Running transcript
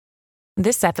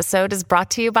This episode is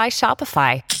brought to you by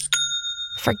Shopify.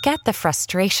 Forget the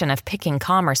frustration of picking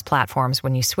commerce platforms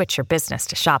when you switch your business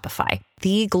to Shopify,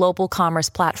 the global commerce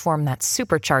platform that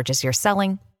supercharges your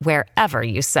selling wherever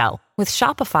you sell. With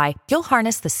Shopify, you'll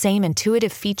harness the same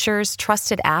intuitive features,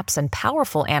 trusted apps, and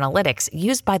powerful analytics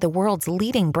used by the world's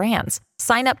leading brands.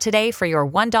 Sign up today for your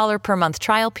 $1 per month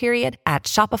trial period at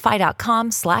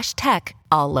shopify.com/tech,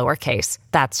 all lowercase.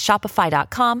 That's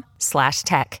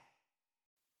shopify.com/tech.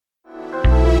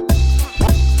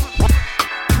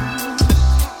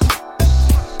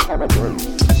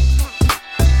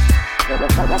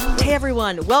 Hey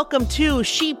everyone, welcome to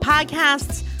She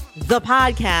Podcasts, the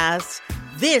podcast.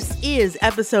 This is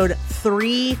episode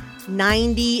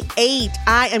 398.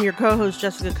 I am your co-host,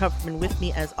 Jessica Kupferman. With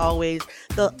me, as always,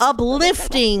 the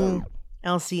uplifting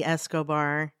Elsie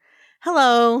Escobar.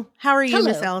 Hello, how are you,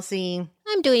 Miss Elsie?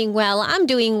 I'm doing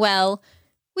well.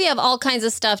 We have all kinds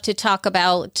of stuff to talk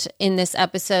about in this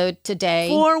episode today.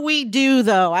 Before we do,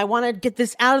 though, I want to get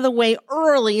this out of the way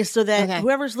early so that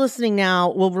whoever's listening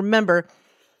now will remember.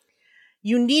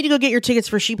 You need to go get your tickets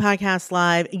for She Podcasts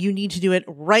Live. You need to do it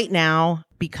right now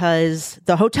because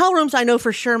the hotel rooms I know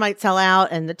for sure might sell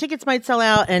out and the tickets might sell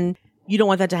out, and you don't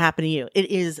want that to happen to you.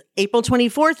 It is April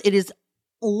 24th. It is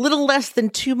a little less than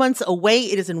 2 months away.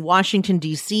 It is in Washington,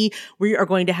 D.C. We are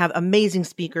going to have amazing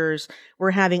speakers.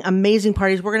 We're having amazing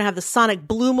parties. We're going to have the Sonic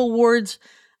Bloom Awards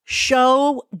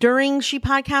show during She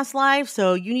Podcasts Live.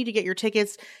 So you need to get your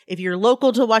tickets. If you're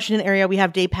local to the Washington area, we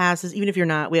have day passes. Even if you're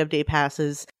not, we have day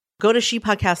passes. Go to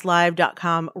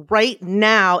shepodcastlive.com right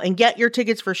now and get your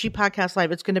tickets for She Podcasts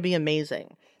Live. It's going to be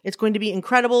amazing. It's going to be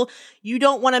incredible. You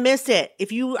don't want to miss it.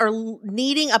 If you are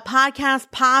needing a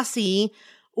podcast posse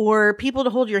or people to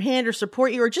hold your hand or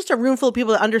support you, or just a room full of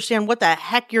people that understand what the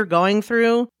heck you're going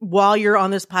through while you're on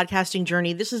this podcasting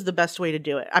journey, this is the best way to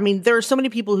do it. I mean, there are so many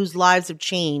people whose lives have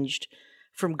changed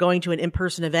from going to an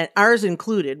in-person event, ours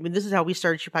included. I mean, this is how we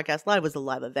started She Podcasts Live, was a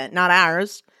live event, not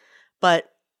ours, but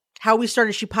how we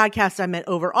started She Podcasts, I meant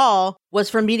overall, was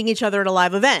from meeting each other at a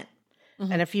live event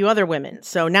and a few other women.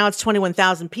 So now it's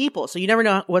 21,000 people. So you never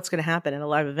know what's going to happen in a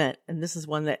live event. And this is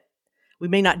one that we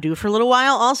may not do for a little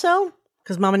while also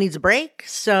because Mama needs a break.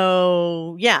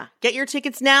 So yeah, get your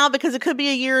tickets now because it could be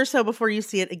a year or so before you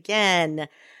see it again.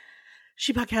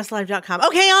 ShePodcastLive.com.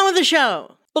 Okay, on with the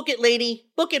show. Book it, lady.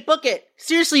 Book it, book it.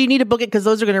 Seriously, you need to book it because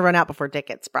those are going to run out before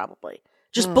tickets probably.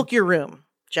 Just book your room,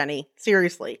 Jenny.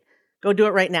 Seriously. Go do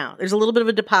it right now. There's a little bit of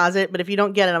a deposit, but if you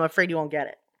don't get it, I'm afraid you won't get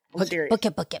it. I'm serious. Book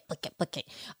it.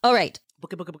 All right.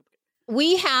 Book it.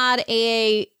 We had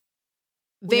a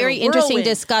very interesting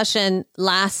discussion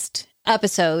last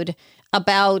episode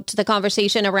about the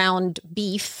conversation around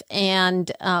beef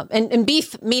and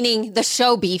beef meaning the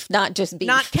show beef, not just beef.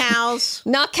 Not cows.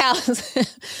 Not cows.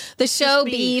 The show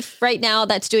beef right now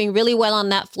that's doing really well on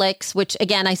Netflix, which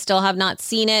again, I still have not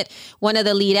seen it. One of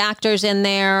the lead actors in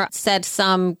there said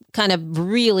some kind of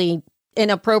really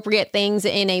inappropriate things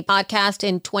in a podcast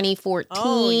in 2014.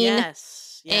 Oh,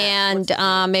 yes. And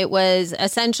it was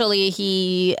essentially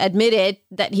he admitted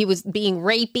that he was being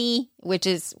rapey, which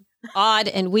is odd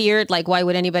and weird. Like, why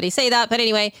would anybody say that? But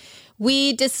anyway,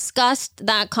 we discussed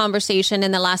that conversation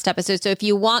in the last episode. So if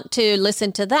you want to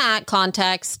listen to that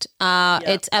context,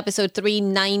 it's episode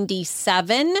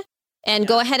 397. And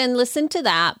go ahead and listen to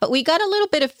that. But we got a little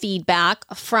bit of feedback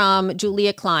from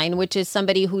Julia Klein, which is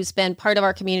somebody who's been part of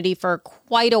our community for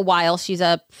quite a while. She's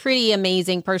a pretty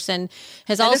amazing person.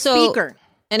 A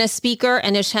speaker,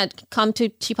 and has had come to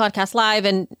She Podcasts Live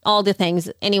and all the things.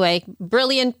 Anyway,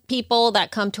 brilliant people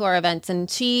that come to our events.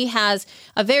 And she has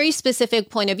a very specific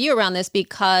point of view around this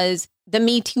because the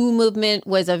Me Too movement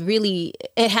was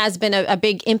it has been a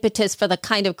big impetus for the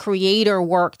kind of creator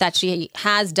work that she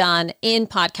has done in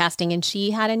podcasting. And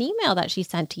she had an email that she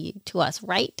sent to us,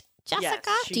 right, Jessica?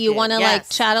 Yes, do you want to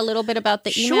chat a little bit about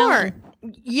the email? Sure.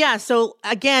 Yeah. So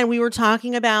again, we were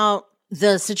talking about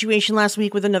the situation last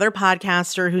week with another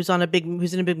podcaster who's in a big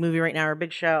movie right now, or a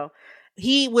big show.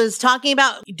 He was talking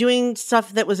about doing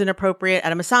stuff that was inappropriate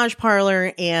at a massage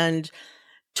parlor and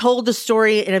told the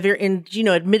story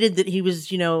admitted that he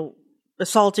was,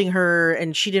 assaulting her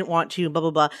and she didn't want to, blah,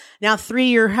 blah, blah. Now,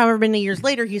 however many years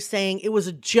later, he's saying it was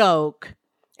a joke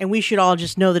and we should all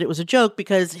just know that it was a joke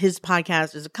because his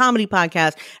podcast is a comedy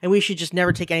podcast and we should just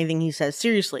never take anything he says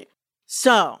seriously.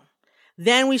 So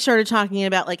then we started talking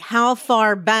about like, how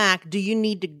far back do you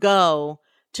need to go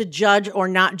to judge or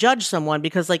not judge someone?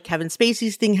 Because like Kevin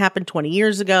Spacey's thing happened 20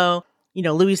 years ago.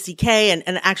 Louis C.K. and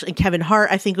actually Kevin Hart,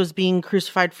 I think, was being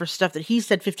crucified for stuff that he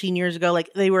said 15 years ago. Like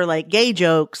they were like gay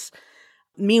jokes.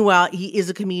 Meanwhile, he is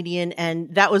a comedian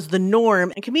and that was the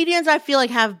norm. And comedians, I feel like,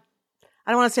 have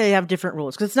I don't want to say they have different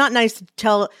rules because it's not nice to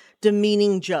tell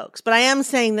demeaning jokes, but I am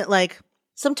saying that like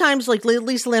sometimes like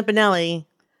Lisa Lampanelli,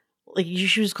 like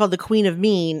she was called the Queen of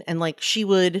Mean, and like she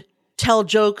would tell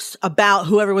jokes about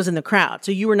whoever was in the crowd.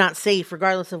 So you were not safe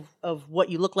regardless of what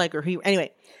you look like or who.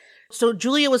 Anyway, so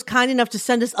Julia was kind enough to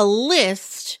send us a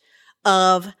list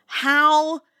of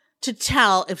how to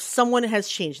tell if someone has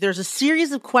changed. There's a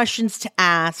series of questions to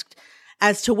ask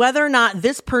as to whether or not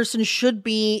this person should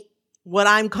be what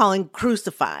I'm calling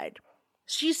crucified.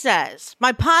 She says,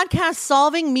 my podcast,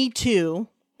 Solving Me Too,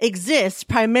 exists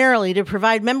primarily to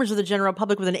provide members of the general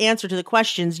public with an answer to the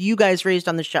questions you guys raised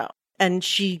on the show. And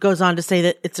she goes on to say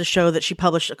that it's a show that she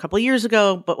published a couple of years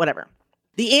ago, but whatever.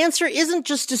 The answer isn't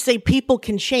just to say people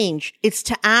can change. It's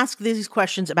to ask these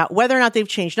questions about whether or not they've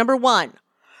changed. Number one,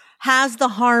 has the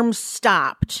harm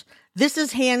stopped? This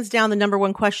is hands down the number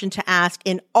one question to ask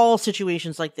in all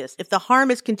situations like this. If the harm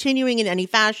is continuing in any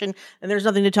fashion, then there's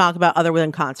nothing to talk about other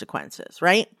than consequences,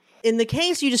 right? In the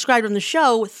case you described on the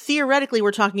show, theoretically,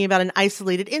 we're talking about an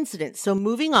isolated incident. So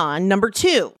moving on, number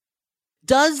two,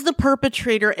 does the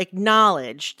perpetrator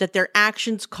acknowledge that their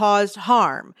actions caused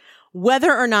harm,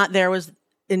 whether or not there was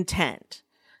intent?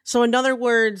 So in other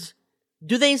words,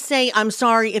 do they say, I'm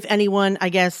sorry if anyone, I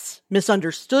guess,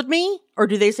 misunderstood me? Or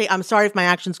do they say, I'm sorry if my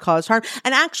actions caused harm?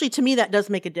 And actually, to me, that does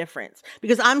make a difference.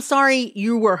 Because I'm sorry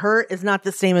you were hurt is not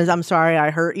the same as I'm sorry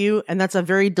I hurt you. And that's a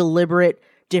very deliberate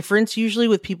difference, usually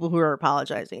with people who are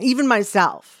apologizing. Even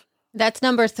myself. That's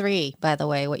number 3, by the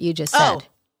way, what you just said. Oh,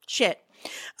 shit.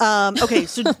 Okay,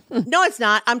 so no, it's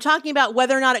not. I'm talking about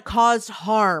whether or not it caused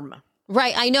harm.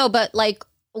 Right, I know, but like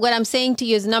what I'm saying to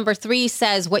you is number 3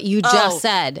 says what you just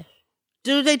said.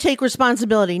 Do they take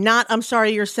responsibility? Not, I'm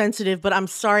sorry you're sensitive, but I'm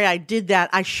sorry I did that.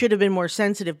 I should have been more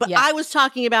sensitive. But I was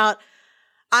talking about,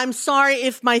 I'm sorry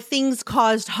if my things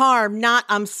caused harm, not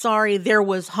I'm sorry there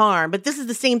was harm. But this is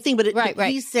the same thing. But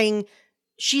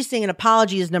she's saying an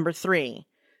apology is number 3.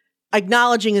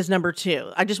 Acknowledging is number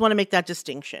 2. I just want to make that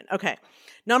distinction. Okay.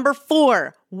 Number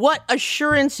 4, what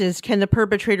assurances can the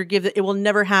perpetrator give that it will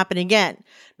never happen again?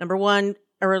 Number 1,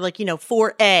 or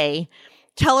 4A,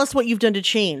 tell us what you've done to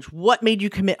change. What made you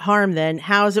commit harm then?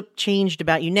 How has it changed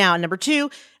about you now? And number 2,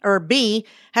 or B,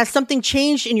 has something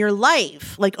changed in your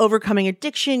life, like overcoming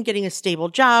addiction, getting a stable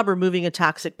job, removing a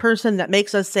toxic person that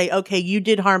makes us say, okay, you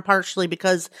did harm partially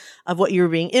because of what you were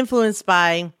being influenced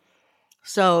by.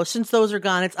 So since those are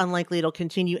gone, it's unlikely it'll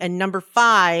continue. And number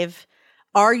 5,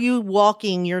 are you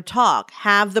walking your talk?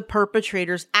 Have the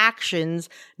perpetrator's actions,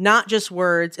 not just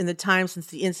words, in the time since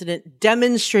the incident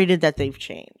demonstrated that they've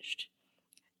changed?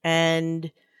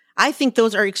 And I think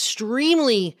those are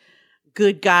extremely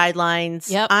good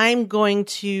guidelines. Yep. I'm going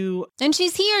to... And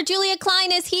she's here. Julia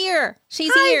Klein is here.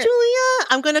 She's Hi, here. Julia.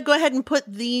 I'm going to go ahead and put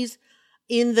these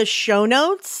in the show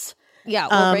notes. Yeah,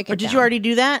 we'll break it or did down. you already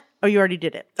do that? Oh, you already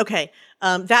did it. Okay.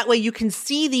 That way you can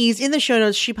see these in the show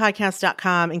notes,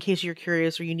 shepodcast.com, in case you're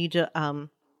curious or you need to...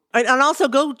 And also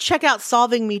go check out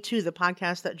Solving Me Too, the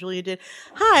podcast that Julia did.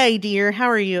 Hi, dear. How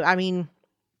are you? I mean...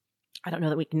 I don't know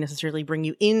that we can necessarily bring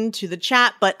you into the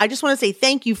chat, but I just want to say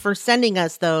thank you for sending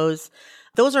us those.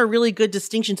 Those are really good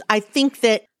distinctions. I think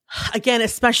that, again,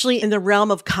 especially in the realm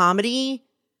of comedy,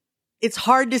 it's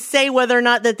hard to say whether or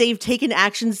not that they've taken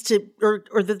actions to,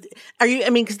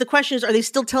 because the question is, are they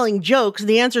still telling jokes?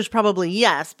 The answer is probably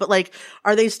yes, but like,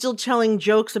 are they still telling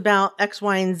jokes about X,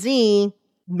 Y, and Z?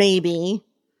 Maybe.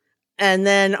 And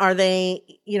then are they,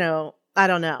 I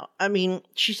don't know. I mean,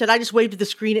 she said, I just waved at the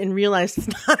screen and realized it's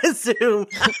not a Zoom.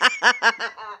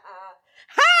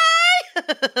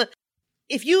 Hi!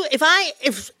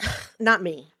 if not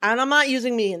me, and I'm not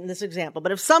using me in this example,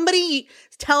 but if somebody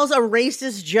tells a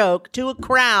racist joke to a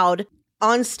crowd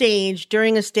on stage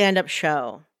during a stand-up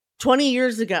show 20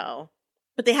 years ago,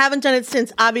 but they haven't done it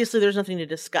since, obviously there's nothing to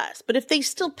discuss. But if they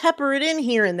still pepper it in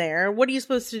here and there, what are you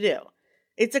supposed to do?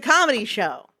 It's a comedy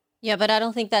show. Yeah, but I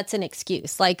don't think that's an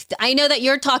excuse. Like, I know that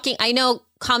I know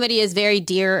comedy is very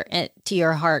dear to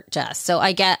your heart, Jess. So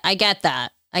I get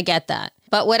that.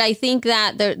 But what I think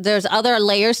that there's other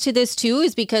layers to this too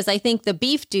is because I think the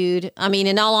beef dude, I mean,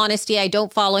 in all honesty, I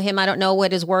don't follow him. I don't know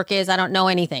what his work is. I don't know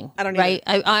anything. I don't right?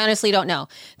 I honestly don't know.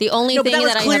 The only thing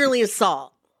that was clearly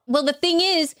assault. Well, the thing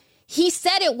is, he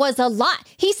said it was a lie.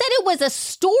 He said it was a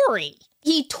story.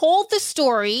 He told the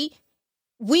story.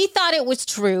 We thought it was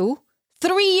true.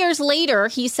 3 years later,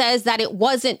 he says that it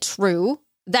wasn't true,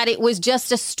 that it was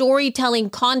just a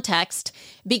storytelling context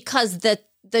because the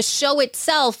the show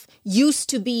itself used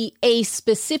to be a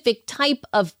specific type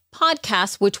of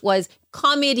podcast, which was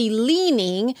comedy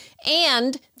leaning,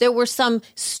 and there were some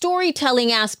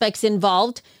storytelling aspects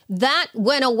involved. That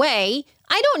went away.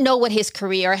 I don't know what his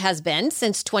career has been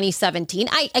since 2017.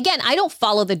 I don't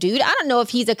follow the dude. I don't know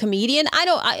if he's a comedian.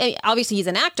 Obviously he's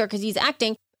an actor because he's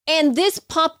acting. And this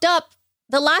popped up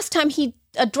the last time he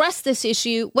addressed this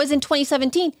issue was in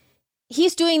 2017.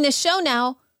 He's doing this show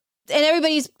now and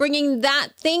everybody's bringing that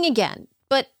thing again.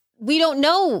 But we don't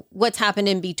know what's happened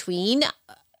in between.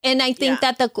 And I think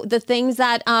that the things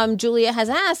that Julia has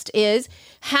asked is,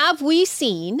 have we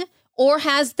seen or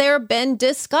has there been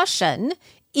discussion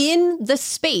in the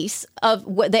space of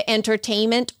the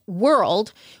entertainment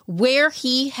world where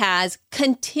he has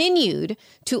continued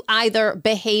to either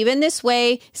behave in this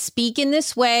way, speak in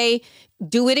this way,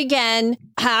 do it again,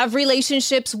 have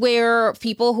relationships where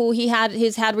people who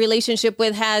he's had relationship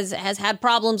with has had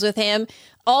problems with him,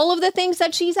 all of the things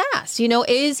that she's asked,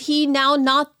 is he now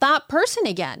not that person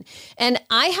again? And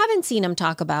I haven't seen him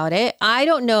talk about it. I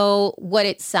don't know what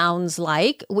it sounds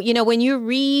like. When you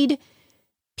read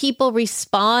people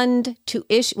respond to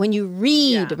when you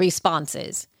read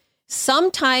responses,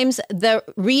 sometimes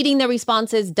reading the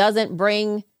responses doesn't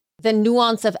bring the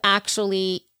nuance of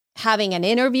actually having an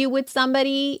interview with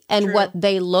somebody and what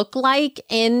they look like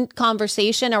in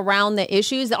conversation around the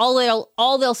issues.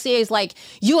 All they'll say is like,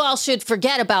 you all should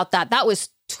forget about that. That was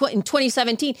in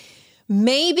 2017.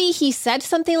 Maybe he said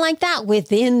something like that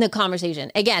within the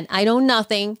conversation. Again, I know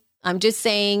nothing. I'm just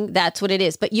saying that's what it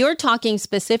is. But you're talking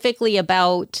specifically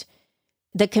about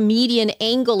the comedian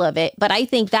angle of it. But I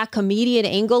think that comedian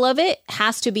angle of it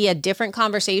has to be a different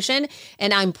conversation.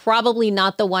 And I'm probably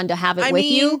not the one to have it with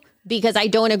you because I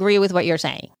don't agree with what you're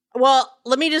saying. Well,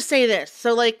 let me just say this.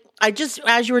 So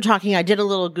as you were talking, I did a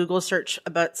little Google search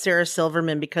about Sarah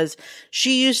Silverman because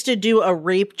she used to do a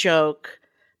rape joke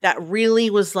that really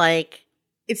was like,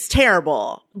 it's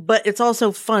terrible, but it's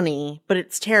also funny, but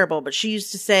it's terrible. But she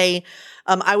used to say,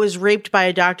 I was raped by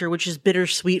a doctor, which is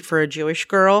bittersweet for a Jewish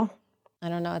girl. I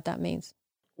don't know what that means.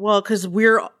 Well, because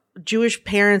Jewish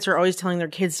parents are always telling their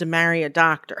kids to marry a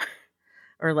doctor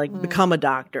or become a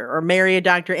doctor or marry a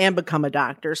doctor and become a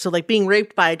doctor. So being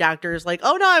raped by a doctor is like,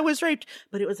 oh no, I was raped,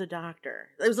 but it was a doctor.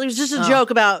 It was just a joke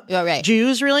about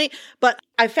Jews really. But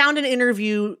I found an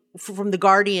interview from The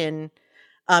Guardian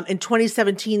in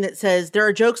 2017 that says, there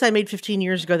are jokes I made 15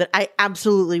 years ago that I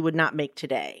absolutely would not make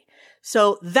today.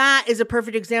 So that is a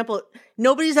perfect example.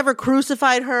 Nobody's ever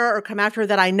crucified her or come after her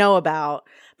that I know about,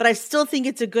 but I still think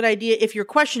it's a good idea if you're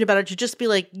questioned about it to just be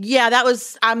like, yeah,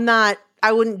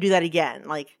 I wouldn't do that again.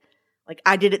 Like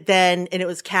I did it then and it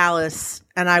was callous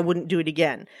and I wouldn't do it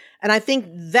again. And I think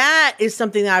that is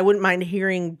something that I wouldn't mind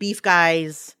hearing Beef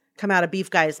Guy's come out of Beef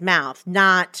Guy's mouth,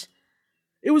 not,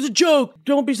 it was a joke.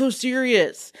 Don't be so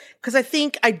serious. Because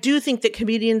I do think that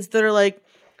comedians that are like,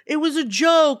 it was a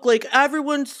joke.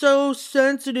 Everyone's so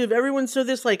sensitive. Everyone's so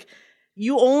this.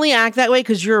 You only act that way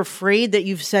because you're afraid that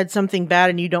you've said something bad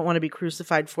and you don't want to be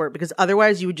crucified for it. Because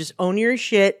otherwise you would just own your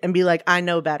shit and be like, I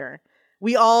know better.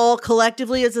 We all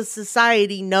collectively as a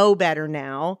society know better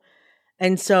now.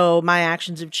 And so my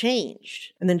actions have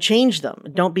changed. And then change them.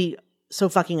 Don't be so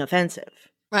fucking offensive.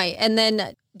 Right. And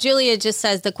then Julia just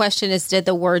says the question is, did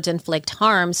the words inflict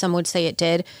harm? Some would say it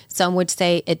did. Some would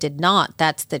say it did not.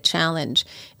 That's the challenge.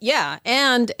 Yeah.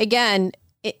 And again,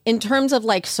 in terms of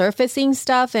surfacing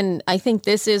stuff, and I think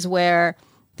this is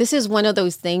one of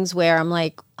those things where I'm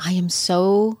like, I am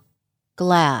so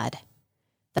glad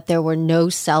that there were no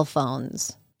cell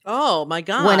phones. Oh my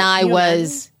God. When I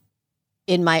was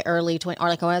in my early 20s, or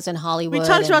when I was in Hollywood. We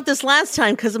talked about this last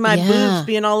time because of my boobs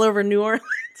being all over New Orleans.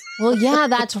 Well, yeah,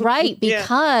 that's right.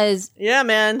 Because,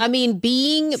 man. I mean,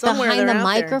 being behind the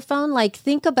microphone,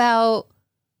 think about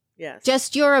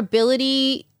just your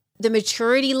ability, the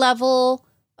maturity level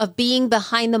of being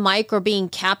behind the mic or being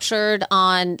captured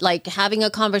on having a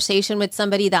conversation with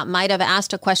somebody that might have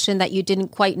asked a question that you didn't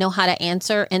quite know how to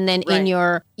answer. And then in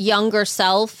your younger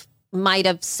self might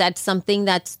have said something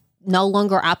that's no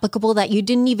longer applicable that you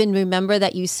didn't even remember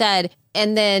that you said.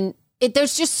 And then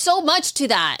there's just so much to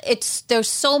that. There's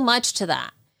so much to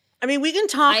that. I mean, we can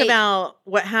talk about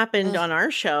what happened on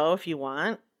our show if you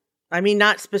want. I mean,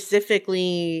 not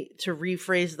specifically to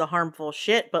rephrase the harmful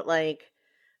shit, but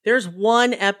there's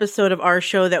one episode of our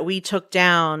show that we took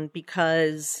down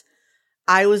because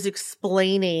I was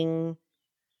explaining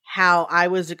how I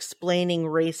was explaining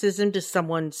racism to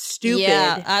someone stupid.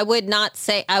 Yeah, I would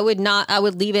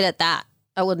leave it at that.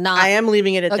 I would not. I am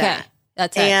leaving it at that. Okay,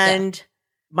 that's it. And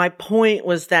my point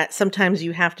was that sometimes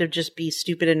you have to just be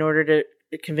stupid in order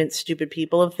to convince stupid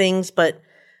people of things. But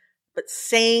But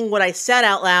saying what I said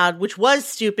out loud, which was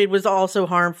stupid, was also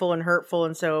harmful and hurtful.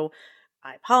 And so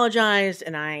I apologized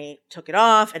and I took it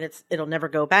off, and it'll never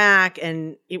go back.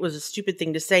 And it was a stupid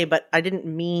thing to say, but I didn't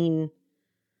mean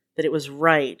that it was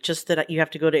right. Just that you have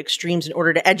to go to extremes in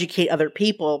order to educate other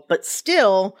people. But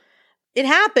still, it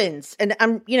happens. And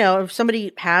if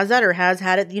somebody has that or has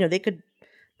had it, they could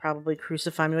probably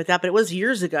crucify me with that. But it was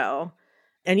years ago.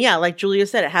 And yeah, like Julia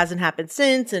said, it hasn't happened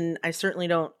since. And I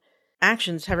certainly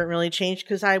actions haven't really changed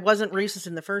because I wasn't racist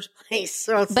in the first place.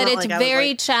 So it's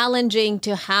very challenging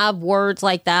to have words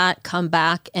like that come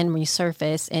back and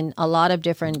resurface in a lot of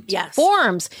different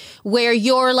forms, where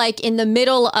you're like in the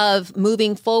middle of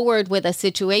moving forward with a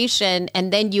situation,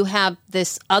 and then you have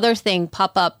this other thing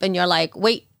pop up and you're like,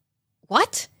 wait,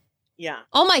 what? Yeah.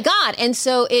 Oh my God. And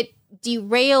so it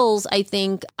derails, I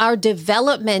think, our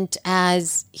development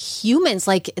as humans,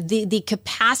 like the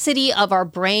capacity of our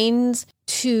brains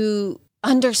to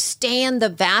understand the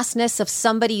vastness of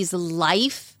somebody's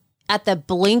life at the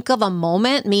blink of a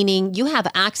moment, meaning you have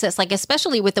access, like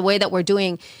especially with the way that we're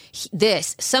doing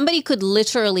this, somebody could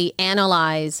literally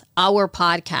analyze our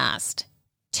podcast,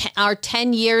 our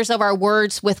 10 years of our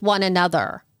words with one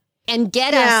another, and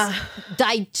get us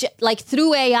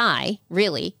through AI,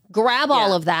 really, grab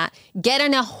all of that, get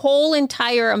in a whole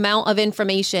entire amount of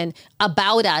information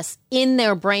about us in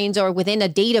their brains or within a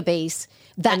database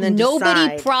that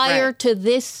nobody prior to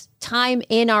this time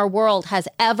in our world has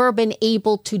ever been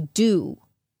able to do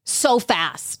so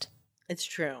fast. It's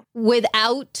true.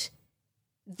 Without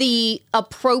the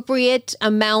appropriate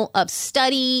amount of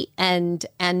study and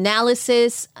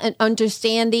analysis and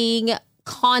understanding,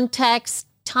 context,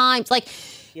 times.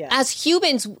 As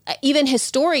humans, even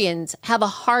historians have a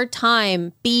hard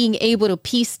time being able to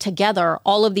piece together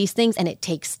all of these things. And it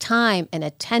takes time and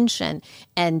attention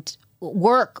and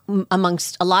work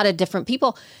amongst a lot of different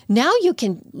people. Now you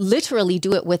can literally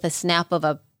do it with a snap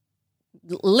of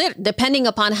depending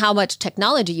upon how much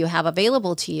technology you have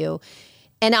available to you.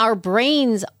 And our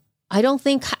brains, I don't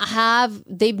think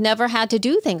they've never had to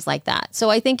do things like that. So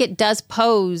I think it does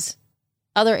pose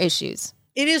other issues.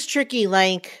 It is tricky.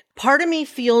 Like, part of me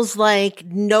feels like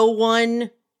no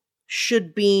one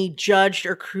should be judged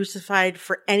or crucified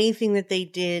for anything that they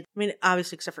did. I mean,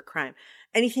 obviously, except for crime.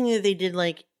 Anything that they did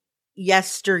like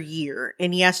yesteryear,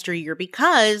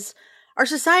 because our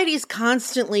society is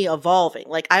constantly evolving.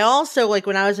 Like, I also, like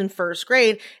when I was in first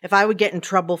grade, if I would get in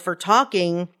trouble for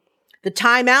talking, the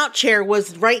timeout chair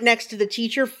was right next to the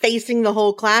teacher facing the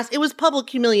whole class. It was public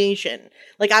humiliation.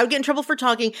 Like, I would get in trouble for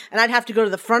talking and I'd have to go to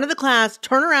the front of the class,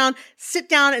 turn around, sit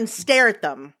down and stare at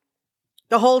them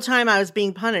the whole time I was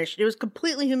being punished. It was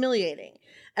completely humiliating.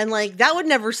 And like, that would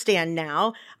never stand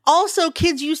now. Also,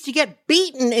 kids used to get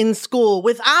beaten in school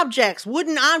with objects,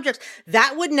 wooden objects.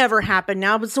 That would never happen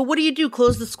now. But so what do?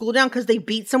 Close the school down because they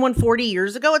beat someone 40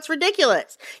 years ago? It's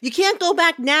ridiculous. You can't go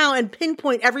back now and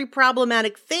pinpoint every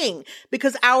problematic thing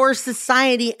because our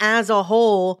society as a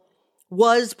whole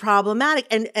was problematic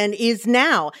and is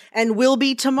now and will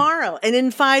be tomorrow and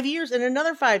in 5 years and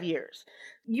another 5 years.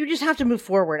 You just have to move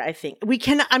forward, I think.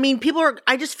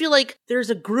 I just feel like there's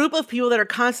a group of people that are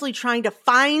constantly trying to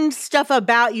find stuff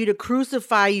about you to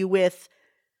crucify you with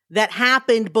that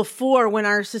happened before when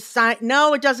our society,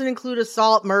 no, it doesn't include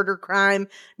assault, murder, crime.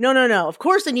 No. Of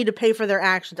course they need to pay for their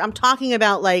actions. I'm talking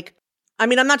about I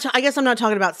guess I'm not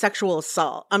talking about sexual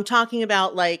assault. I'm talking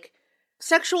about like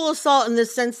sexual assault in the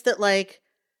sense that like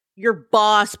your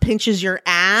boss pinches your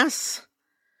ass.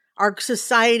 Our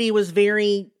society was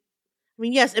very,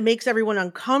 yes, it makes everyone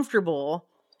uncomfortable.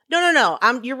 No.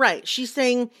 You're right. She's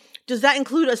saying, does that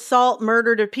include assault,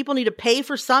 murder? Do people need to pay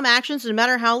for some actions no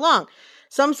matter how long?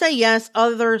 Some say yes.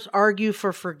 Others argue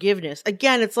for forgiveness.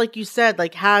 Again, it's like you said,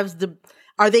 like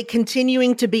are they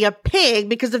continuing to be a pig?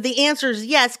 Because if the answer is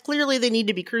yes, clearly they need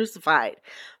to be crucified.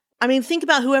 I mean, think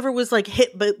about whoever was like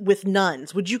hit with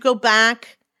nuns. Would you go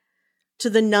back to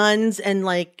the nuns and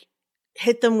like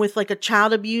hit them with like a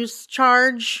child abuse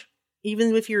charge?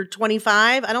 Even if you're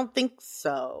 25? I don't think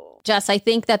so. Jess, I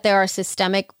think that there are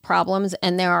systemic problems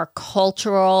and there are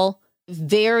cultural,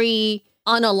 very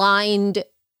unaligned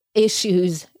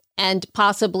issues and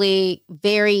possibly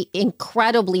very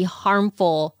incredibly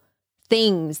harmful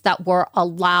things that were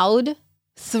allowed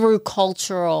through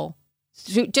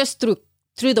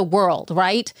through the world,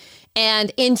 right?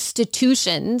 And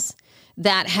institutions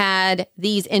that had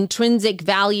these intrinsic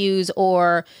values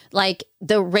or like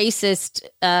the racist,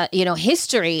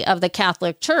 history of the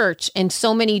Catholic Church in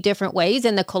so many different ways.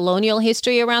 And the colonial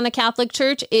history around the Catholic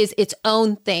Church is its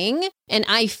own thing. And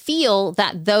I feel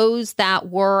that those that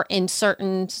were in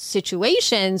certain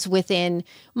situations within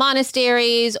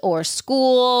monasteries or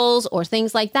schools or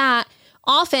things like that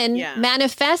often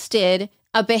manifested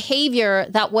a behavior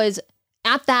that was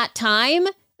at that time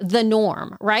the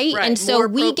norm, right? And so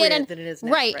we get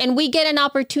and we get an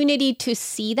opportunity to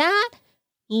see that,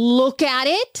 look at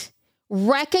it,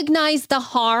 recognize the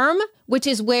harm, which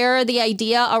is where the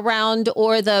idea around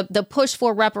or the push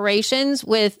for reparations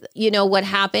with, what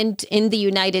happened in the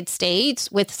United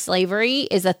States with slavery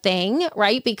is a thing,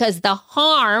 right? Because the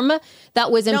harm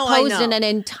that was imposed in an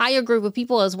entire group of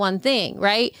people is one thing,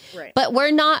 right? But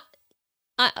we're not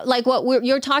like what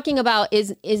you're talking about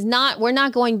is not, we're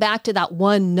not going back to that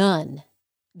one nun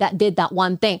that did that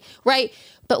one thing, right?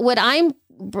 But what I'm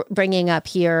bringing up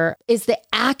here is the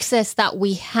access that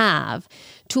we have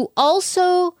to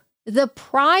also the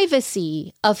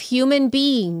privacy of human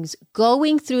beings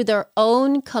going through their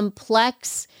own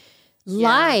complex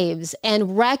lives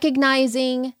and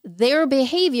recognizing their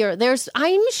behavior.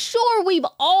 I'm sure we've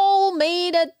all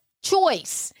made a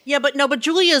choice. Yeah, but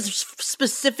Julia's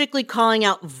specifically calling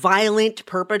out violent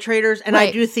perpetrators, and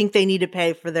I do think they need to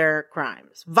pay for their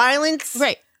crimes. Violence,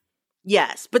 right?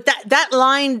 Yes, but that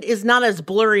line is not as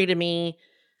blurry to me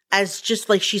as just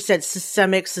like she said,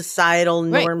 systemic societal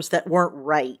norms that weren't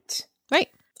right. Right.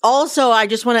 Also, I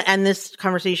just want to end this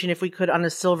conversation, if we could, on a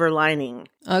silver lining.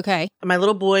 Okay. My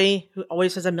little boy, who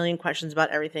always has a million questions about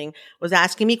everything, was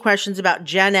asking me questions about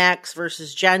Gen X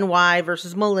versus Gen Y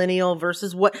versus millennial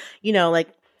versus what,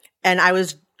 and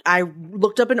I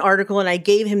looked up an article and I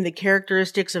gave him the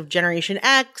characteristics of Generation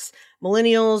X,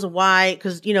 millennials, Y,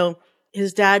 because,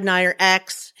 his dad and I are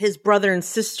X, his brother and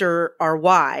sister are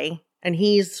Y, and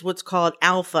he's what's called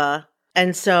Alpha.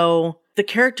 And so the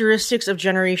characteristics of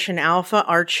Generation Alpha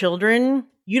are children.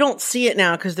 You don't see it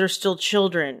now because they're still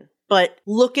children, but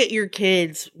look at your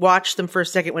kids, watch them for a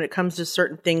second when it comes to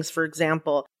certain things. For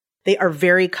example, they are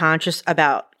very conscious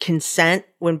about consent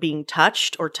when being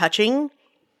touched or touching.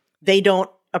 They don't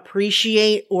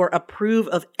appreciate or approve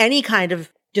of any kind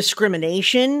of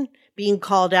discrimination, being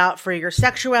called out for your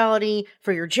sexuality,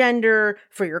 for your gender,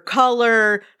 for your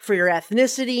color, for your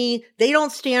ethnicity. They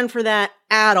don't stand for that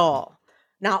at all.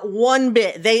 Not one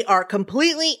bit. They are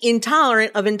completely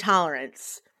intolerant of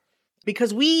intolerance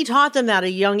because we taught them that at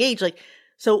a young age.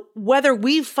 So whether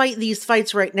we fight these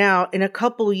fights right now, in a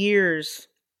couple years,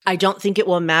 I don't think it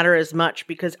will matter as much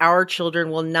because our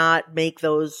children will not make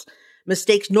those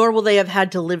mistakes, nor will they have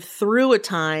had to live through a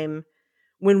time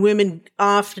when women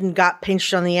often got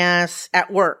pinched on the ass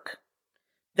at work.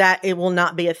 That it will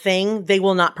not be a thing. They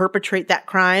will not perpetrate that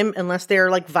crime unless they're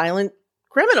violent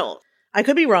criminals. I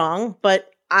could be wrong, but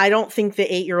I don't think the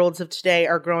 8-year-olds of today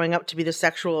are growing up to be the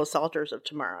sexual assaulters of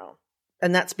tomorrow.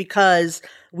 And that's because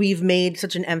we've made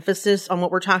such an emphasis on what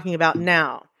we're talking about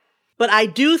now. But I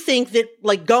do think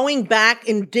that going back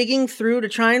and digging through to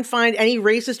try and find any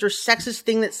racist or sexist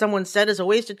thing that someone said is a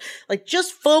wasted,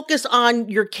 just focus on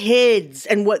your kids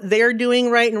and what they're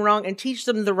doing right and wrong and teach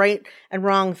them the right and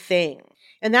wrong thing.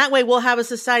 And that way we'll have a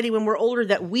society when we're older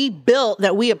that we built,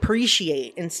 that we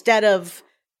appreciate instead of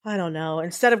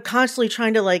constantly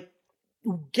trying to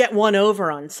get one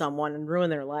over on someone and ruin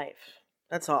their life.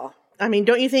 That's all. I mean,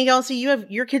 don't you think, Elsie,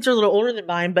 your kids are a little older than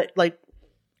mine, but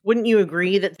wouldn't you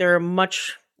agree that they're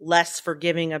much less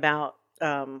forgiving about,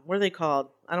 what are they called?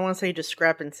 I don't want to say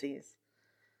discrepancies.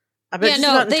 I bet just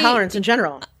about intolerance in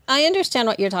general. I understand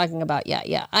what you're talking about.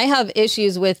 Yeah. I have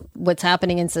issues with what's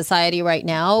happening in society right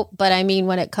now. But I mean,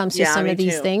 when it comes to some of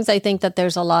these things, I think that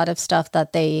there's a lot of stuff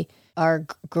that they are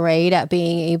great at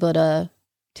being able to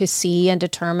see and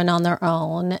determine on their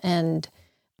own, and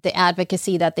the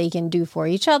advocacy that they can do for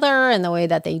each other and the way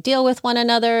that they deal with one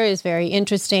another is very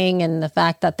interesting. And the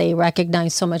fact that they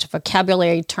recognize so much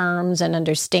vocabulary terms and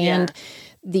understand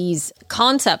these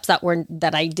concepts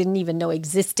that I didn't even know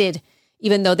existed,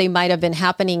 even though they might have been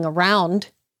happening around.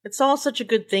 It's all such a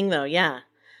good thing though. Yeah.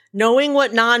 Knowing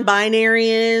what non-binary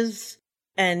is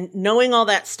and knowing all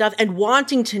that stuff and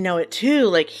wanting to know it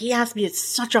too. He asked me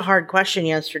such a hard question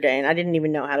yesterday and I didn't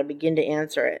even know how to begin to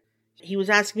answer it. He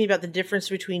was asking me about the difference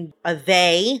between a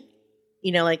they,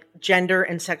 gender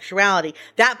and sexuality.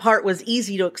 That part was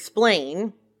easy to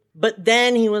explain. But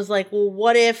then he was like, well,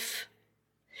 what if,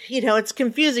 it's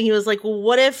confusing. He was like, well,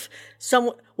 what if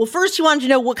first he wanted to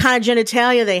know what kind of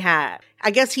genitalia they had.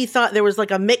 I guess he thought there was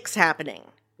a mix happening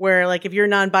where if you're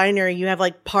non-binary, you have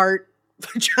part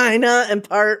vagina and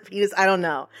part penis. I don't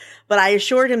know. But I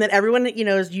assured him that everyone,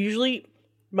 is usually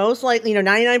most likely,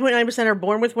 99.9% are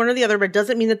born with one or the other, but it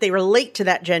doesn't mean that they relate to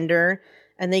that gender,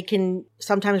 and they can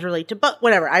sometimes relate to, but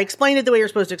whatever. I explained it the way you're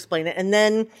supposed to explain it. And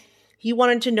then he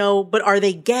wanted to know, but are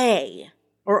they gay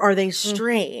or are they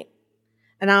straight?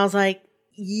 And I was like,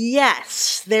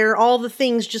 yes, they're all the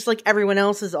things just like everyone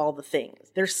else is all the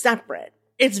things. They're separate.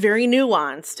 It's very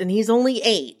nuanced, and he's only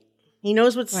 8. He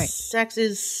knows what sex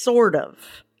is, sort of.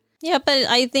 Yeah, but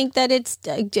I think that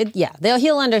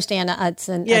he'll understand at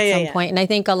some point. And I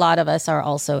think a lot of us are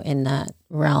also in that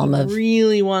realm of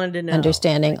really wanted to know,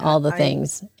 understanding all the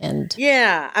things. And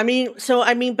yeah,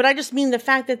 but I just mean the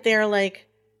fact that they're like,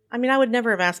 I would never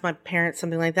have asked my parents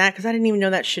something like that because I didn't even know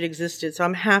that shit existed. So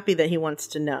I'm happy that he wants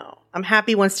to know. I'm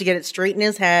happy he wants to get it straight in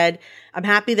his head. I'm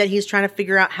happy that he's trying to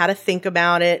figure out how to think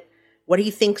about it, what he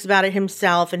thinks about it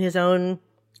himself and his own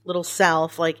little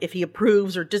self, like if he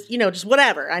approves or just, just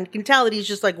whatever. I can tell that he's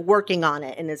just like working on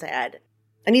it in his head.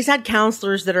 And he's had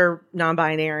counselors that are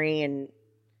non-binary, and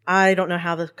I don't know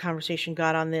how the conversation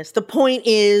got on this. The point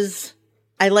is,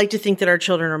 I like to think that our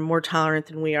children are more tolerant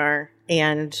than we are,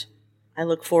 and I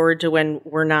look forward to when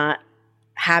we're not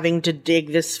having to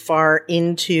dig this far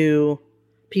into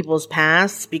people's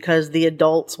pasts because the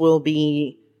adults will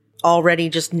be already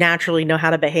just naturally know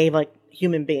how to behave like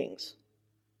human beings.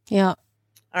 Yeah.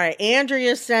 All right.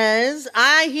 Andrea says,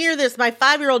 I hear this. My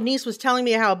 5-year-old niece was telling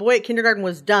me how a boy at kindergarten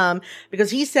was dumb because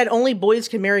he said only boys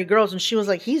can marry girls. And she was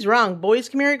like, he's wrong. Boys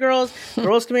can marry girls,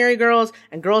 girls can marry girls,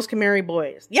 and girls can marry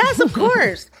boys. Yes, of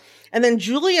course. And then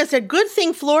Julia said, good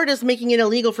thing Florida's making it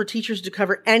illegal for teachers to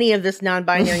cover any of this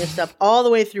non-binary stuff all the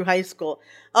way through high school.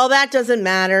 Oh, that doesn't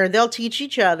matter. They'll teach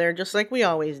each other just like we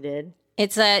always did.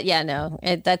 It's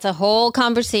that's a whole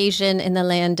conversation in the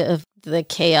land of the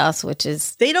chaos, which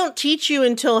is... They don't teach you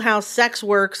until how sex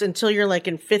works until you're like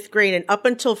in 5th grade. And up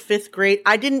until 5th grade,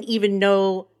 I didn't even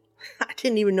know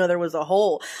there was a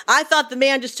hole. I thought the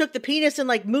man just took the penis and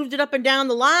like moved it up and down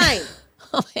the line.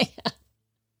 Oh my God.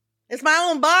 It's my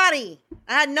own body.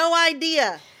 I had no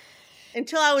idea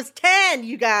until I was 10,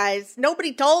 you guys.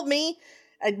 Nobody told me.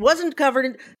 I wasn't covered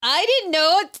in... I didn't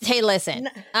know it. Hey, listen.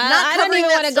 I don't even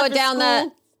want to go down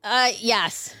the...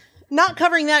 yes. Not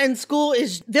covering that in school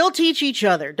is... They'll teach each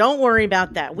other. Don't worry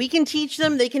about that. We can teach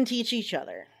them. They can teach each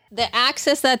other. The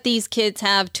access that these kids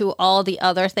have to all the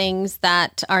other things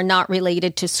that are not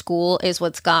related to school is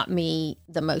what's got me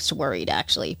the most worried,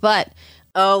 actually. But...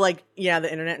 Oh, like, yeah, the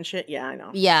internet and shit? Yeah, I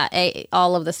know. Yeah,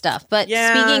 all of the stuff. But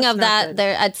speaking of that,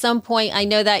 there at some point, I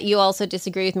know that you also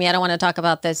disagree with me. I don't want to talk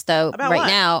about this, though,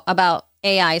 now, about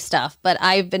AI stuff. But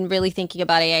I've been really thinking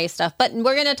about AI stuff. But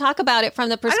we're going to talk about it from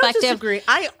the perspective... I don't disagree.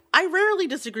 I rarely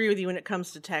disagree with you when it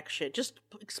comes to tech shit. Just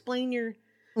explain your...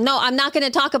 No, I'm not going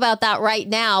to talk about that right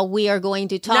now. We are going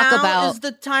to talk about... Now is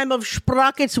the time of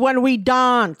sprockets when we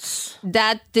dance.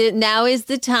 Now is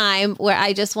the time where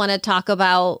I just want to talk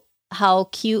about how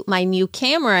cute my new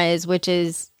camera is, which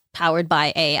is powered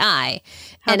by AI.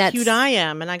 How cute I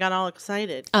am, and I got all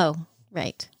excited. Oh,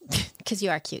 right. Because you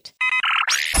are cute.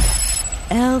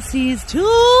 Elsie's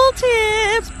Tool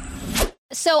Tips.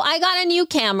 So I got a new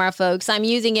camera, folks. I'm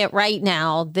using it right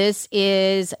now. This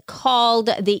is called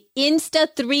the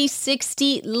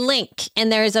Insta360 Link.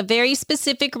 And there is a very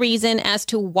specific reason as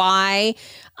to why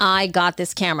I got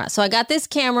this camera. So I got this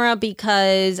camera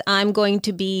because I'm going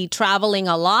to be traveling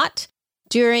a lot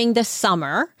during the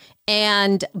summer.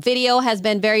 And video has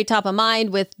been very top of mind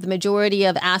with the majority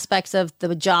of aspects of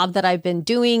the job that I've been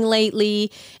doing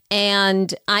lately.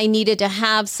 And I needed to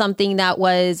have something that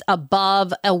was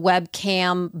above a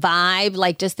webcam vibe,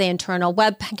 like just the internal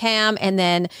webcam. And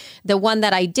then the one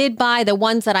that I did buy, the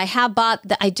ones that I have bought,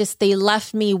 they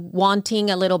left me wanting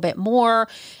a little bit more.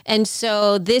 And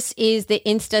so this is the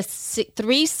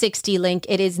Insta360 Link.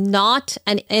 It is not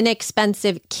an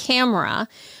inexpensive camera,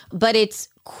 but it's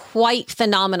quite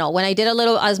phenomenal. When I did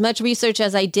as much research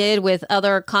as I did with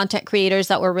other content creators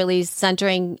that were really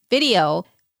centering video,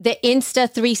 the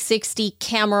Insta360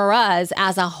 cameras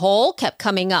as a whole kept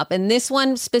coming up. And this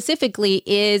one specifically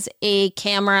is a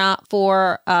camera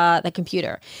for the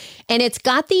computer. And it's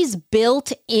got these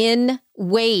built-in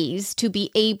ways to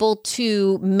be able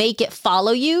to make it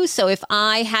follow you. So if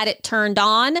I had it turned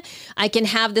on, I can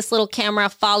have this little camera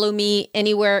follow me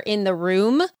anywhere in the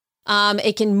room.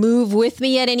 It can move with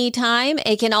me at any time.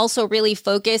 It can also really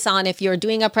focus on if you're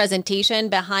doing a presentation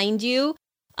behind you.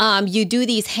 You do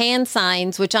these hand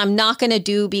signs, which I'm not going to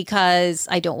do because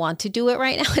I don't want to do it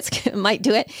right now. It might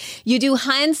do it. You do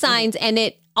hand signs and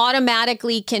it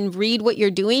automatically can read what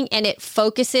you're doing and it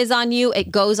focuses on you.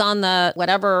 It goes on the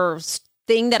whatever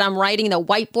thing that I'm writing, the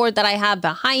whiteboard that I have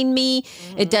behind me.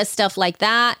 It does stuff like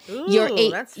that. Ooh,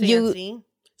 that's fancy.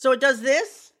 So it does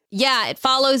this? Yeah, it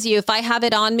follows you. If I have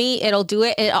it on me, it'll do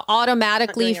it. It'll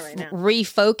automatically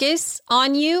refocus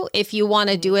on you if you want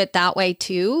to do it that way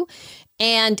too.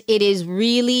 And it is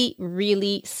really,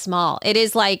 really small. It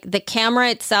is like the camera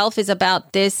itself is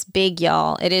about this big,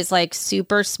 y'all. It is like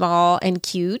super small and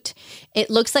cute.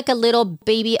 It looks like a little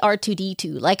baby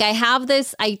R2-D2. Like I have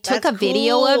this, I took a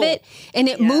video of it and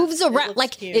it moves around.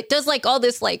 Like cute. It does like all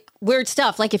this like weird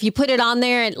stuff. Like if you put it on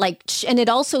there and like, and it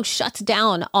also shuts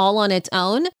down all on its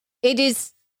own. It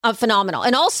is phenomenal.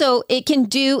 And also it can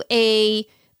do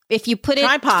if you put it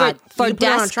tripod. for you can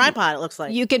desk, put it on a tripod, it looks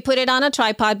like. You could put it on a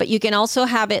tripod, but you can also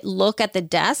have it look at the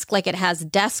desk. Like it has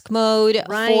desk mode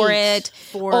for it,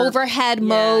 overhead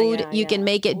mode. You can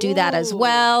make it do that as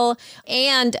well.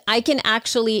 And I can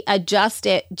actually adjust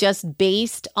it just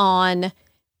based on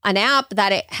an app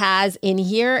that it has in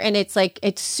here. And it's like,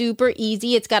 it's super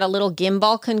easy. It's got a little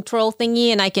gimbal control thingy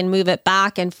and I can move it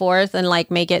back and forth and like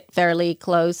make it fairly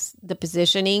close, the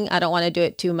positioning. I don't want to do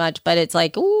it too much, but it's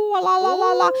like, ooh, la, la,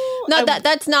 la, la. No,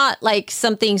 that's not like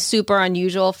something super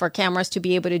unusual for cameras to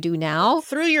be able to do now.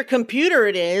 Through your computer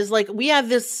it is. Like I have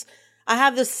this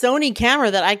Sony camera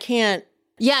that I can't.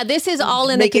 Yeah, this is all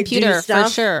in the computer for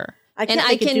sure. I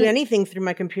can do anything through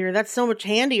my computer. That's so much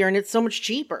handier and it's so much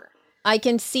cheaper. I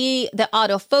can see the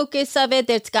autofocus of it.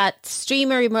 It's got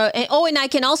streamer remote. And I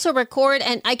can also record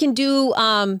and I can do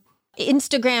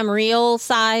Instagram reel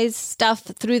size stuff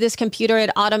through this computer.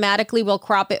 It automatically will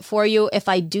crop it for you if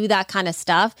I do that kind of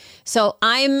stuff. So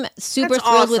I'm super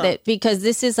thrilled with it because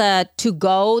this is a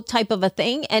to-go type of a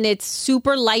thing and it's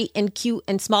super light and cute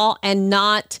and small and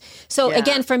not. So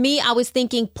again, for me, I was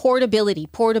thinking portability.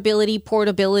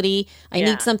 I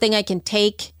need something I can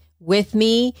take with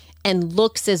me and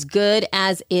looks as good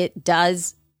as it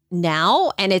does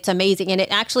now. And it's amazing. And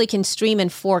it actually can stream in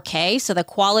 4K. So the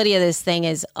quality of this thing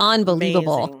is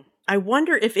unbelievable. Amazing. I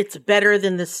wonder if it's better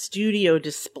than the studio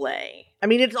display. I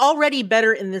mean, it's already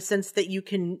better in the sense that you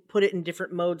can put it in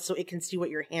different modes so it can see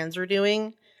what your hands are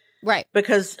doing. Right.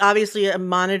 Because obviously a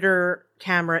monitor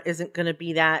camera isn't going to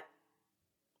be that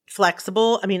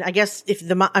flexible. I mean, I guess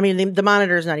the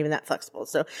monitor is not even that flexible.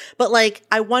 So, but like,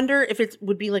 I wonder if it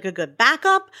would be like a good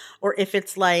backup or if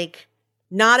it's like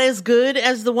not as good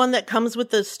as the one that comes with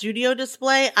the studio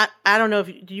display. I don't know.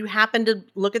 Do you happen to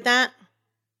look at that?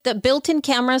 The built-in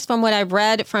cameras, from what I've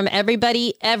read from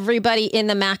everybody in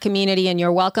the Mac community, and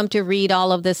you're welcome to read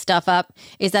all of this stuff up,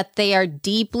 is that they are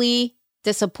deeply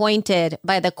disappointed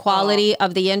by the quality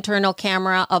of the internal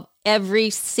camera of every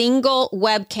single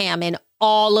webcam in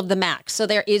all of the Macs. So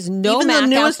there is no even Mac the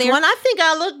newest out there. One, I think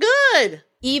I look good.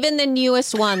 Even the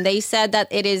newest one, they said that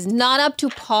it is not up to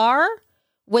par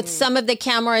with some of the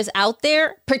cameras out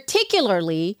there,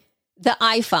 particularly the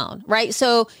iPhone, right?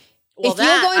 So if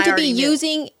you're going to be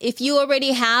using, if you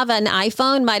already have an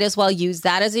iPhone, might as well use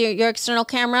that as your external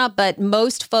camera. But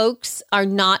most folks are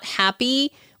not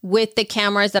happy with the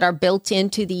cameras that are built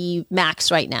into the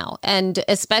Macs right now. And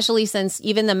especially since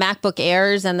even the MacBook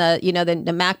Airs and the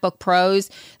MacBook Pros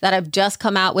that have just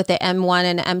come out with the M1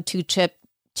 and M2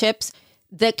 chips,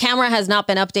 the camera has not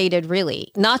been updated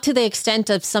really, not to the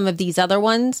extent of some of these other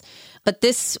ones. But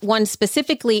this one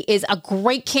specifically is a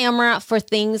great camera for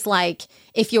things like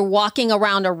if you're walking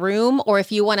around a room or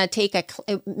if you want to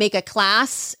make a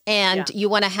class and you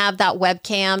want to have that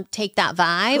webcam, take that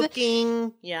vibe.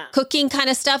 Cooking kind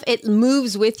of stuff. It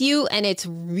moves with you and it's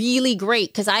really great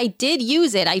because I did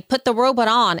use it. I put the robot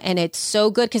on and it's so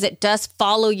good because it does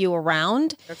follow you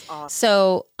around. That's awesome.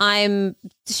 So I'm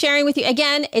sharing with you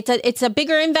again. It's a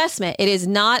bigger investment. It is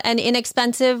not an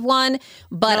inexpensive one,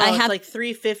 but I have like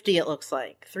 $350. It looks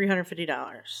like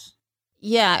 $350.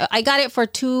 Yeah, I got it for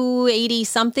 $280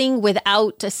 something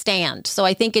without a stand. So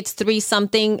I think it's $3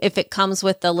 something if it comes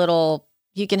with the little.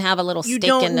 You can have a little stick. You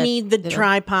don't need the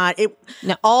tripod.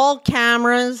 All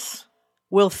cameras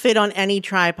will fit on any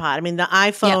tripod. I mean, the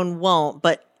iPhone won't,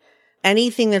 but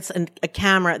anything that's a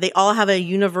camera, they all have a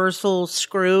universal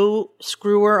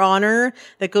screwer on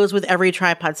that goes with every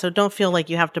tripod. So don't feel like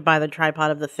you have to buy the tripod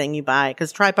of the thing you buy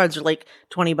because tripods are like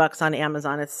 $20 on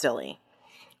Amazon. It's silly.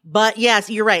 But yes,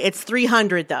 you're right. It's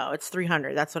 $300 though. It's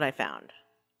 $300. That's what I found.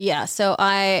 Yeah. So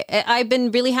I've been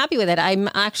really happy with it. I'm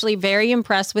actually very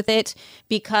impressed with it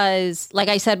because like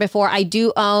I said before, I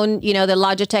do own, the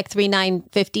Logitech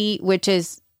 3950, which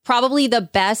is probably the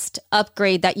best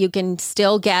upgrade that you can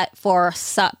still get for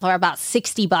about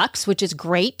 $60, which is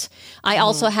great. I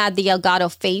also had the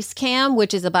Elgato Face Cam,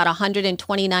 which is about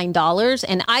 $129.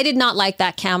 And I did not like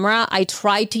that camera. I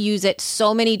tried to use it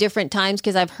so many different times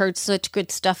because I've heard such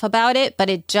good stuff about it, but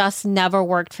it just never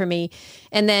worked for me.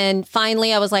 And then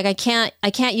finally I was like, I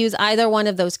can't use either one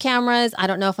of those cameras. I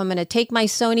don't know if I'm going to take my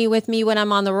Sony with me when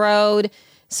I'm on the road.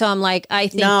 So I'm like, I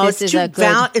think this is a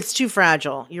good... It's too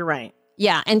fragile. You're right.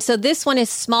 Yeah. And so this one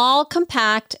is small,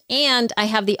 compact, and I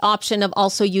have the option of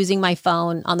also using my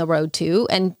phone on the road too.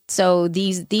 And so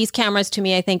these cameras, to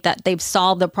me, I think that they've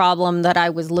solved the problem that I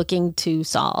was looking to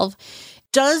solve.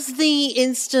 Does the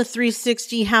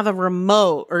Insta360 have a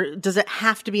remote, or does it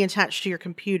have to be attached to your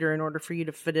computer in order for you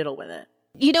to fiddle with it?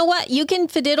 You know what? You can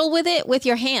fiddle with it with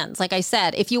your hands. Like I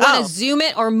said, if you want to zoom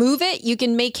it or move it, you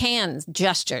can make hands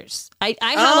gestures. I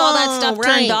have all that stuff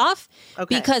turned off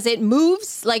because it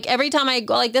moves. Like every time I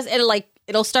go like this,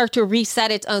 it'll start to reset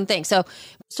its own thing. So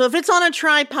if it's on a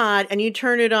tripod and you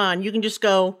turn it on, you can just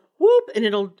go whoop and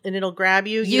it'll grab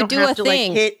you. You don't do have a to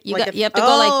thing. Hit, you have to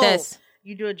go like this.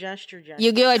 You do a gesture.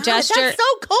 You do a gesture. That's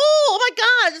so cool. Oh my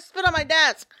God. I just spit on my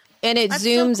desk. And it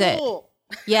zooms it.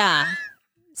 Yeah.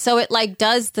 So it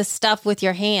does the stuff with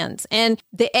your hands. And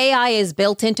the AI is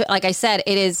built into it. Like I said,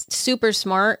 it is super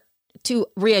smart to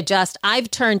readjust. I've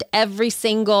turned every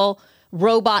single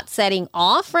robot setting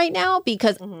off right now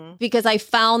because I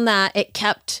found that it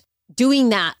kept doing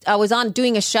that. I was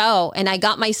doing a show and I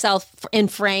got myself in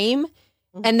frame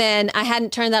and then I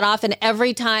hadn't turned that off. And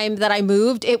every time that I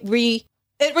moved, it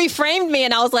reframed me.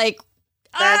 And I was like,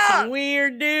 that's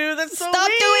weird, dude. That's so stop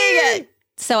weird. Doing it.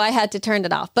 So I had to turn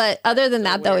it off. But other than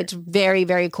that, though, it's very,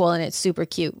 very cool and it's super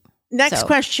cute. Next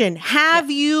question.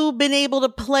 Have you been able to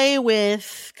play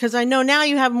with, because I know now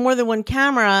you have more than one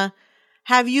camera.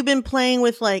 Have you been playing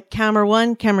with camera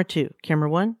 1, camera 2,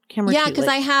 camera 1, camera 2? Yeah, because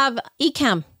I have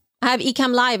Ecamm. I have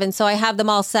Ecamm Live. And so I have them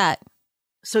all set.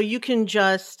 So you can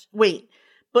just wait.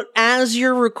 But as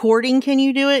you're recording, can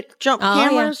you do it? Jump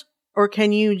cameras? Yeah. Or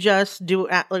can you just do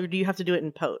it? Or do you have to do it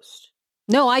in post?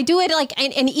 No, I do it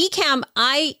in Ecamm.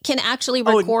 I can actually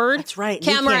record that's right.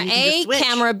 camera A,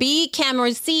 camera B,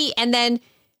 camera C, and then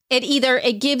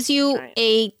it gives you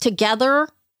a together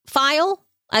file,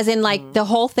 as in the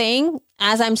whole thing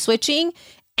as I'm switching,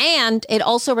 and it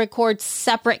also records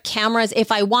separate cameras if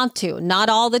I want to. Not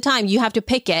all the time. You have to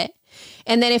pick it.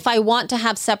 And then if I want to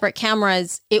have separate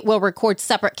cameras, it will record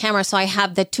separate cameras, so I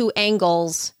have the two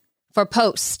angles for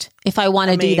post if I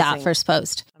want to do that first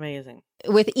post. Amazing.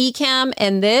 With Ecamm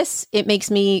and this, it makes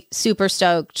me super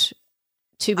stoked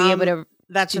to be able to.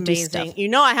 That's amazing. You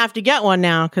know, I have to get one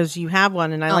now because you have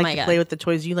one, and I like to play with the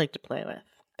toys you like to play with.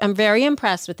 I'm very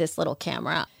impressed with this little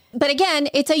camera. But again,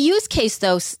 it's a use case,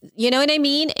 though. You know what I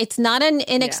mean? It's not an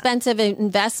inexpensive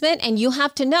investment, and you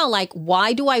have to know,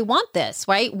 why do I want this,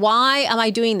 right? Why am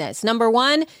I doing this? Number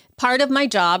one, part of my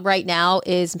job right now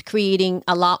is creating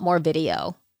a lot more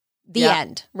video. The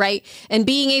end, right? And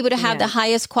being able to have the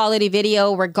highest quality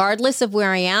video, regardless of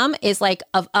where I am, is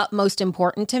of utmost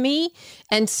important to me.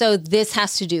 And so this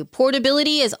has to do.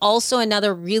 Portability is also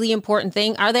another really important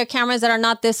thing. Are there cameras that are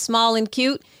not this small and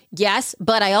cute? Yes,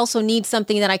 but I also need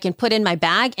something that I can put in my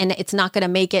bag and it's not going to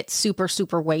make it super,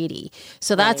 super weighty.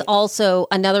 So that's also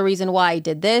another reason why I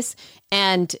did this.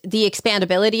 And the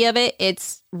expandability of it,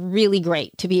 it's really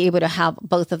great to be able to have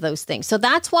both of those things. So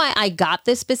that's why I got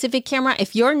this specific camera.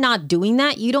 If you're not doing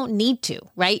that, you don't need to,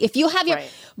 right? If you have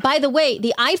by the way,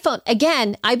 the iPhone,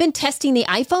 again, I've been testing the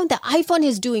iPhone. The iPhone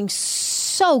is doing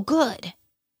so good.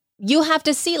 You have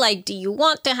to see, do you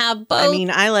want to have both? I mean,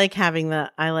 I like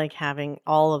having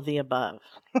all of the above.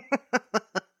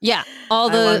 Yeah. I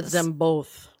want them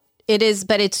both. It is,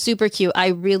 but it's super cute. I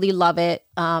really love it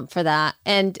for that.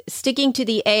 And sticking to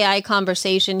the AI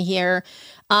conversation here,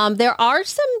 there are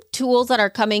some tools that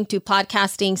are coming to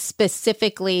podcasting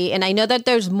specifically. And I know that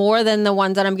there's more than the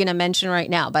ones that I'm going to mention right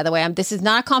now. By the way, this is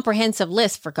not a comprehensive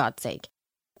list, for God's sake.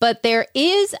 But there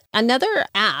is another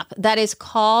app that is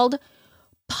called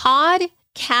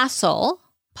Podcastle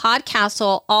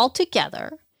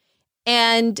altogether.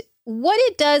 And what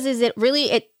it does is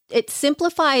it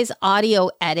simplifies audio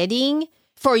editing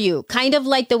for you, kind of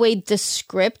like the way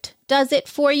Descript does it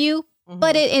for you.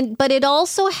 Mm-hmm. But it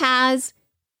also has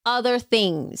other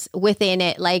things within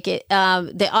it,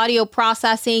 the audio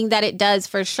processing that it does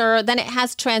for sure. Then it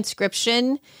has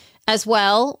transcription as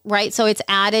well, right? So it's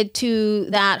added to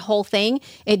that whole thing.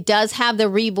 It does have the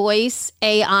Revoice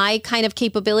AI kind of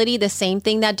capability, the same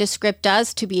thing that Descript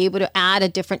does, to be able to add a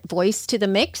different voice to the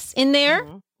mix in there.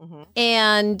 Mm-hmm. Mm-hmm.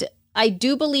 And I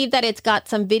do believe that it's got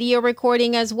some video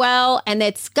recording as well. And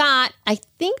I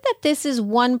think that this is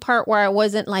one part where I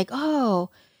wasn't like, oh,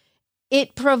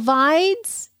 it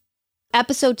provides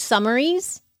episode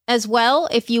summaries as well,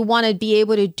 if you want to be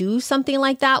able to do something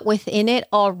like that within it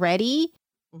already.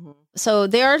 Mm-hmm. So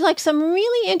there are like some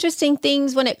really interesting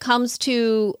things when it comes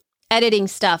to editing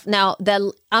stuff. Now,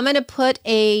 I'm going to put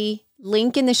a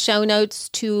link in the show notes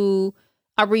to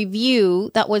a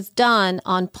review that was done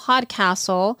on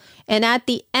Podcastle. And at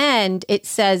the end, it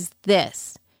says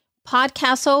this: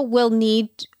 Podcastle will need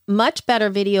much better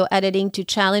video editing to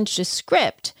challenge the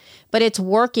script, but it's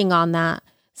working on that.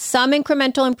 Some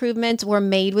incremental improvements were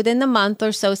made within the month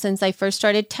or so since I first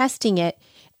started testing it.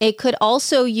 It could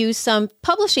also use some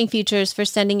publishing features for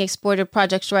sending exported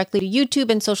projects directly to YouTube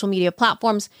and social media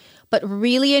platforms, but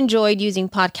really enjoyed using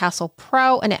Podcastle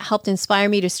Pro, and it helped inspire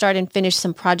me to start and finish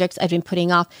some projects I've been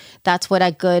putting off. That's what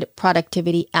a good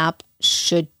productivity app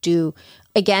should do.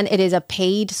 Again, it is a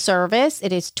paid service.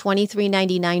 It is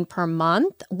 $23.99 per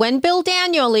month. When billed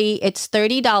annually, it's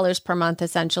 $30 per month,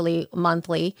 essentially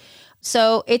monthly.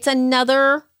 So it's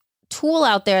another tool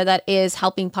out there that is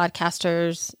helping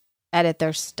podcasters edit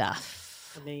their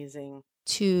stuff. Amazing.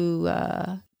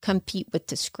 To compete with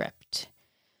the script.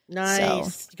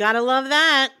 Nice. So, gotta love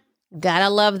that. Gotta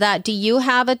love that. Do you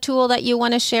have a tool that you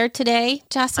want to share today,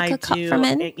 Jessica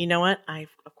Kupferman? You know what?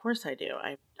 Of course I do.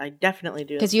 I definitely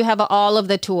do. Because you have all of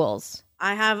the tools.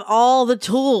 I have all the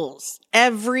tools.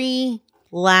 Every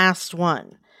last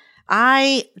one.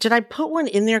 Did I put one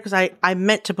in there? Because I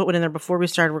meant to put one in there before we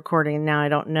started recording, and now I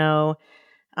don't know.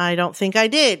 I don't think I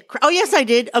did. Oh, yes, I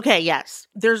did. Okay, yes.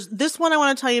 There's this one I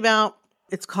want to tell you about.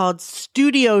 It's called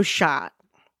Studio Shot.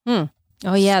 Oh,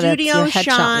 yeah, that's your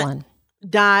headshot one.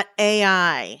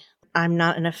 .ai. I'm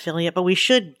not an affiliate, but we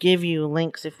should give you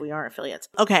links if we are affiliates.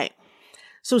 Okay.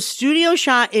 So Studio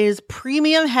Shot is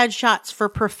premium headshots for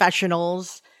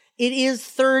professionals. It is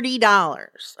 $30.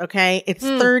 Okay. It's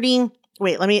 30.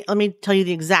 Wait, let me tell you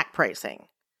the exact pricing.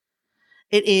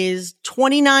 It is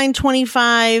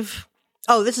 $29.25.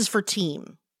 Oh, this is for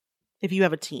team. If you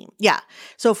have a team. Yeah.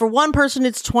 So for one person,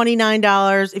 it's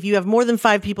 $29. If you have more than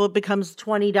 5 people, it becomes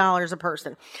 $20 a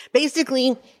person.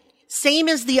 Basically, same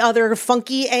as the other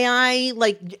funky AI,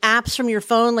 like apps from your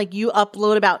phone, like you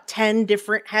upload about 10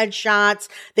 different headshots.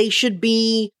 They should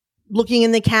be looking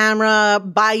in the camera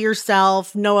by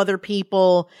yourself, no other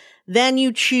people. Then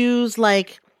you choose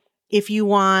like if you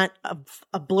want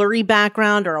a blurry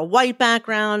background or a white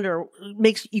background, or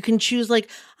you can choose like,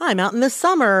 I'm out in the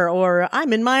summer or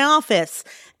I'm in my office,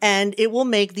 and it will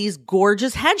make these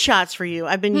gorgeous headshots for you.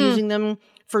 I've been using them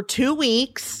for 2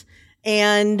 weeks,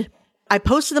 and I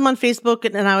posted them on Facebook,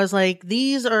 and I was like,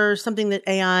 these are something that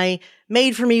AI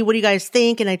made for me. What do you guys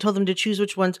think? And I told them to choose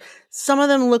which ones. Some of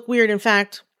them look weird. In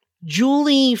fact,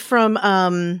 Julie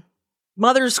from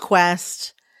Mother's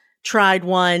Quest tried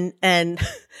one, and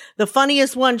the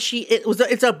funniest one,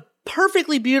 it's a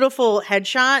perfectly beautiful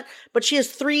headshot, but she has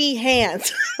 3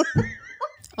 hands.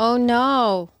 Oh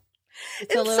no.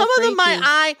 In some of them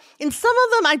I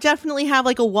definitely have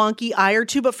like a wonky eye or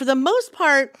two, but for the most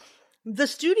part, the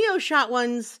Studio Shot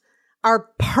ones are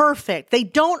perfect. They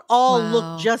don't all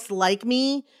look just like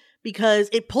me because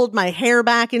it pulled my hair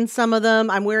back in some of them.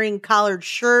 I'm wearing collared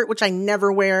shirt, which I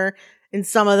never wear in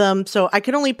some of them. So I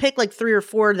could only pick like 3 or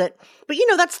 4 but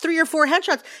that's 3 or 4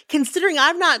 headshots. Considering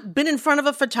I've not been in front of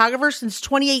a photographer since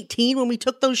 2018 when we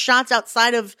took those shots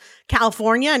outside of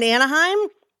California and Anaheim,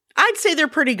 I'd say they're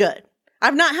pretty good.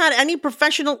 I've not had any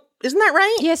professional. Isn't that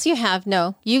right? Yes, you have.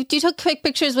 No, you took quick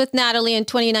pictures with Natalie in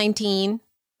 2019.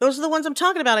 Those are the ones I'm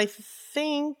talking about, I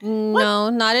think. No,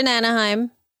 not in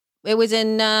Anaheim. It was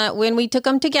in when we took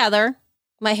them together.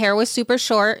 My hair was super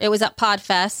short. It was at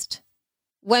Podfest.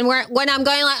 When I'm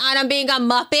going like, I'm being a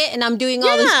Muppet and I'm doing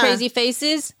all these crazy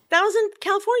faces. That was in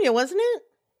California, wasn't it?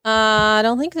 I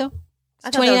don't think so.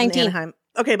 It's 2019. Anaheim.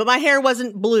 Okay, but my hair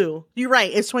wasn't blue. You're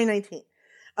right. It's 2019.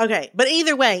 Okay, but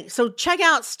either way, so check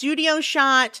out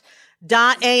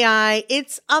StudioShot.ai.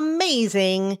 It's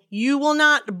amazing. You will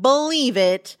not believe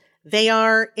it. They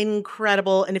are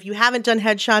incredible. And if you haven't done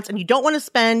headshots and you don't want to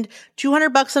spend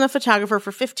 $200 on a photographer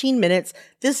for 15 minutes,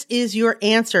 this is your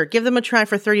answer. Give them a try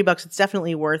for $30. It's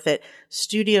definitely worth it.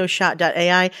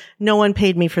 StudioShot.ai. No one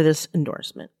paid me for this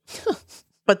endorsement,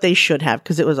 but they should have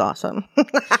because it was awesome.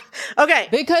 Okay.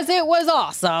 Because it was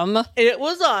awesome. It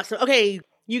was awesome. Okay,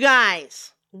 you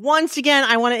guys, once again,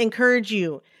 I want to encourage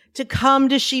you to come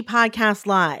to She Podcast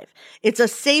Live. It's a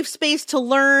safe space to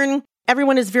learn.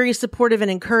 Everyone is very supportive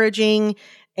and encouraging.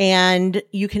 And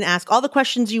you can ask all the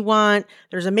questions you want.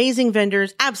 There's amazing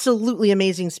vendors, absolutely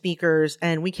amazing speakers,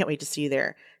 and we can't wait to see you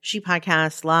there.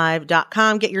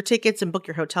 ShePodcastLive.com. Get your tickets and book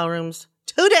your hotel rooms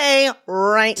today,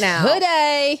 right now.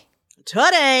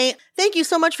 Today. Thank you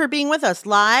so much for being with us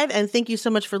live, and thank you so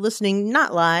much for listening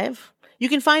not live. You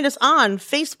can find us on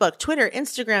Facebook, Twitter,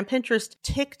 Instagram, Pinterest,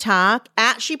 TikTok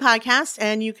at She Podcast,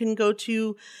 and you can go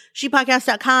to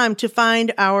shepodcast.com to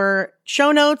find our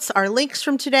show notes, our links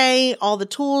from today, all the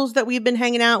tools that we've been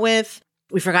hanging out with.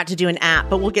 We forgot to do an app,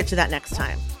 but we'll get to that next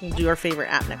time. We'll do our favorite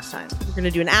app next time. We're going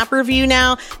to do an app review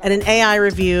now and an AI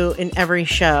review in every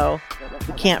show.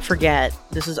 We can't forget.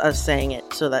 This is us saying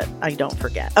it so that I don't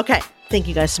forget. Okay. Thank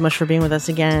you guys so much for being with us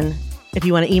again. If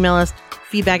you want to email us,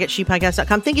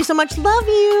 feedback@shepodcast.com. Thank you so much. Love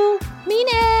you. Mean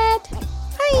it.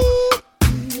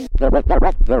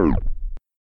 Bye.